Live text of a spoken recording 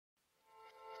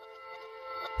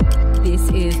This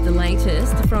is the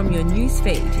latest from your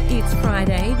newsfeed. It's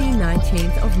Friday, the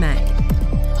 19th of May.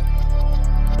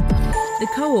 The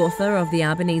co-author of the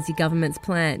Albanese government's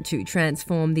plan to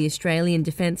transform the Australian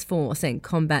Defence Force and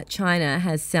combat China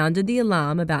has sounded the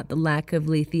alarm about the lack of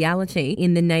lethality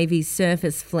in the Navy's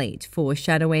surface fleet,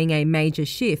 foreshadowing a major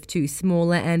shift to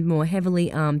smaller and more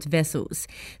heavily armed vessels.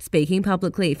 Speaking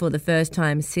publicly for the first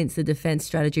time since the Defence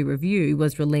Strategy Review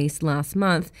was released last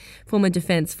month, former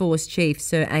Defence Force Chief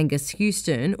Sir Angus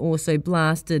Houston also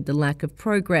blasted the lack of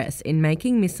progress in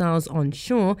making missiles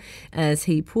onshore as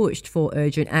he pushed for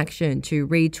urgent action to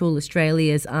retool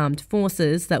Australia's armed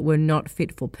forces that were not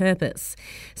fit for purpose.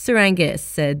 Sir Angus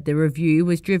said the review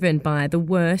was driven by the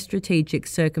worst strategic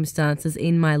circumstances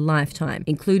in my lifetime,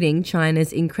 including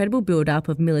China's incredible build-up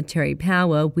of military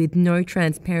power with no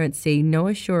transparency, no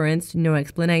assurance, no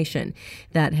explanation,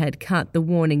 that had cut the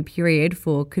warning period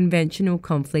for conventional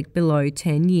conflict below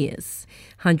 10 years.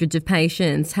 Hundreds of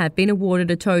patients have been awarded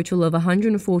a total of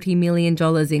 $140 million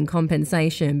in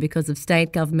compensation because of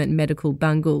state government medical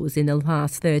bungles in the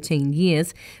past 13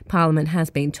 years, Parliament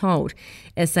has been told.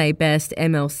 SA Best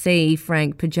MLC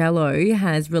Frank Pagello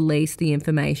has released the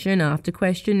information after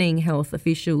questioning health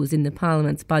officials in the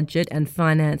Parliament's Budget and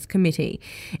Finance Committee.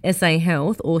 SA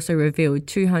Health also revealed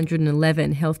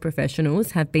 211 health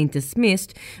professionals have been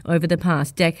dismissed over the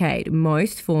past decade,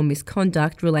 most for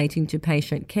misconduct relating to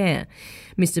patient care.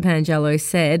 Mr. Pagello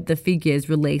said the figures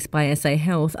released by SA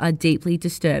Health are deeply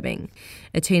disturbing.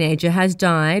 A teenager has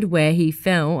died where he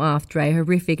fell after a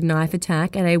horrific knife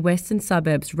attack at a Western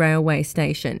Suburbs railway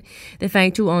station. The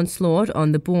fatal onslaught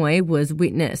on the boy was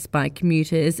witnessed by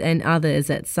commuters and others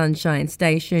at Sunshine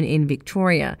Station in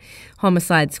Victoria.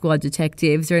 Homicide Squad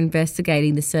detectives are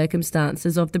investigating the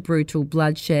circumstances of the brutal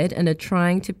bloodshed and are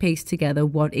trying to piece together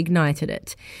what ignited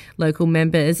it. Local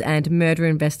members and murder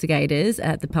investigators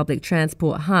at the public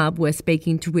transport hub were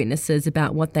speaking to witnesses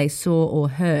about what they saw or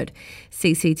heard.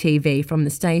 CCTV from the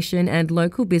station and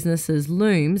local businesses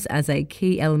looms as a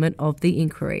key element of the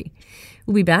inquiry.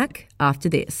 We'll be back after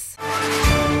this.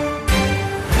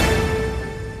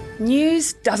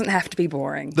 News doesn't have to be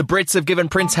boring. The Brits have given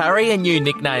Prince Harry a new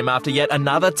nickname after yet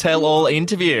another tell-all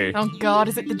interview. Oh God,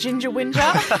 is it the Ginger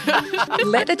Whinger?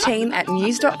 Let the team at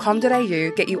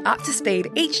news.com.au get you up to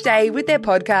speed each day with their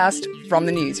podcast, From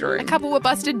the Newsroom. A couple were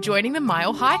busted joining the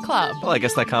Mile High Club. Well, I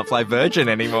guess they can't fly Virgin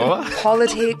anymore.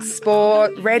 Politics,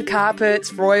 sport, red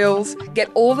carpets, royals.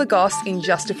 Get all the goss in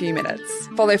just a few minutes.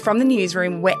 Follow From the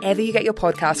Newsroom wherever you get your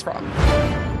podcast from.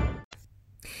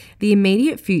 The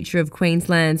immediate future of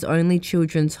Queensland's only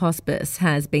children's hospice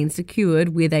has been secured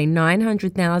with a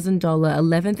 $900,000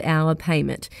 11th hour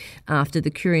payment after the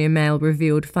Courier Mail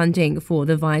revealed funding for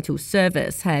the vital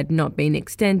service had not been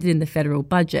extended in the federal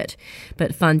budget.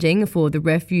 But funding for the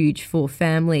refuge for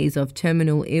families of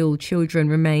terminal ill children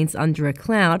remains under a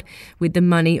cloud, with the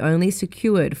money only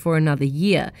secured for another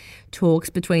year. Talks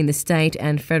between the state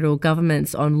and federal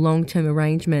governments on long-term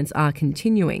arrangements are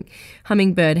continuing.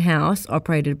 Hummingbird House,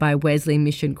 operated by Wesley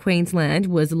Mission Queensland,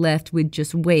 was left with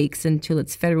just weeks until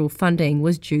its federal funding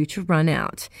was due to run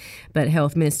out. But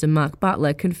Health Minister Mark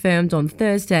Butler confirmed on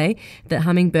Thursday that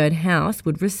Hummingbird House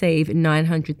would receive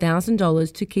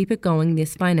 $900,000 to keep it going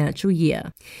this financial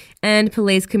year. And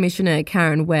Police Commissioner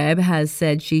Karen Webb has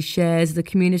said she shares the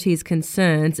community's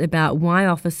concerns about why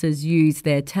officers use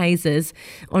their tasers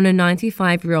on a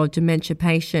 95-year-old dementia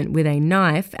patient with a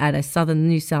knife at a southern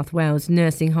New South Wales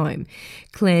nursing home.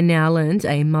 Claire Nowland,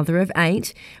 a mother of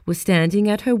 8, was standing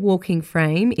at her walking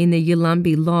frame in the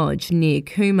Yulumbi Lodge near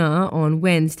Cooma on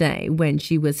Wednesday when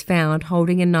she was found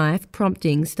holding a knife,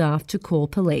 prompting staff to call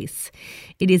police.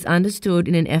 It is understood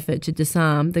in an effort to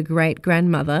disarm the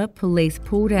great-grandmother, police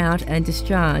pulled out and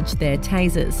discharged their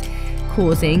tasers,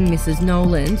 causing Mrs.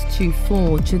 Noland to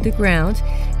fall to the ground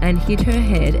and hit her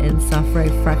head and suffer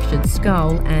a fractured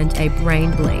skull and a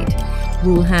brain bleed.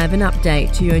 We'll have an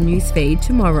update to your newsfeed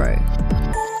tomorrow.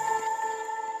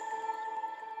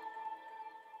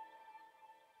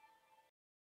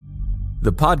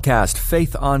 The podcast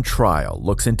Faith on Trial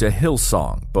looks into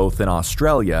Hillsong, both in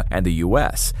Australia and the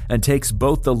US, and takes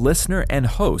both the listener and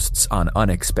hosts on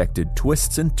unexpected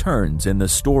twists and turns in the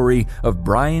story of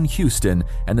Brian Houston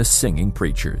and the Singing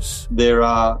Preachers. There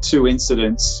are 2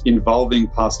 incidents involving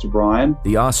Pastor Brian.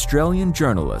 The Australian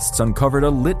journalists uncovered a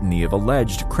litany of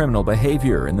alleged criminal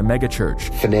behavior in the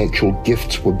megachurch. Financial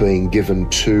gifts were being given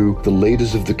to the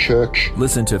leaders of the church.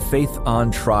 Listen to Faith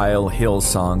on Trial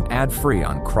Hillsong ad-free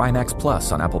on Crimex Plus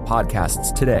on Apple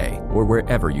Podcasts today or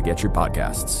wherever you get your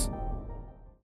podcasts.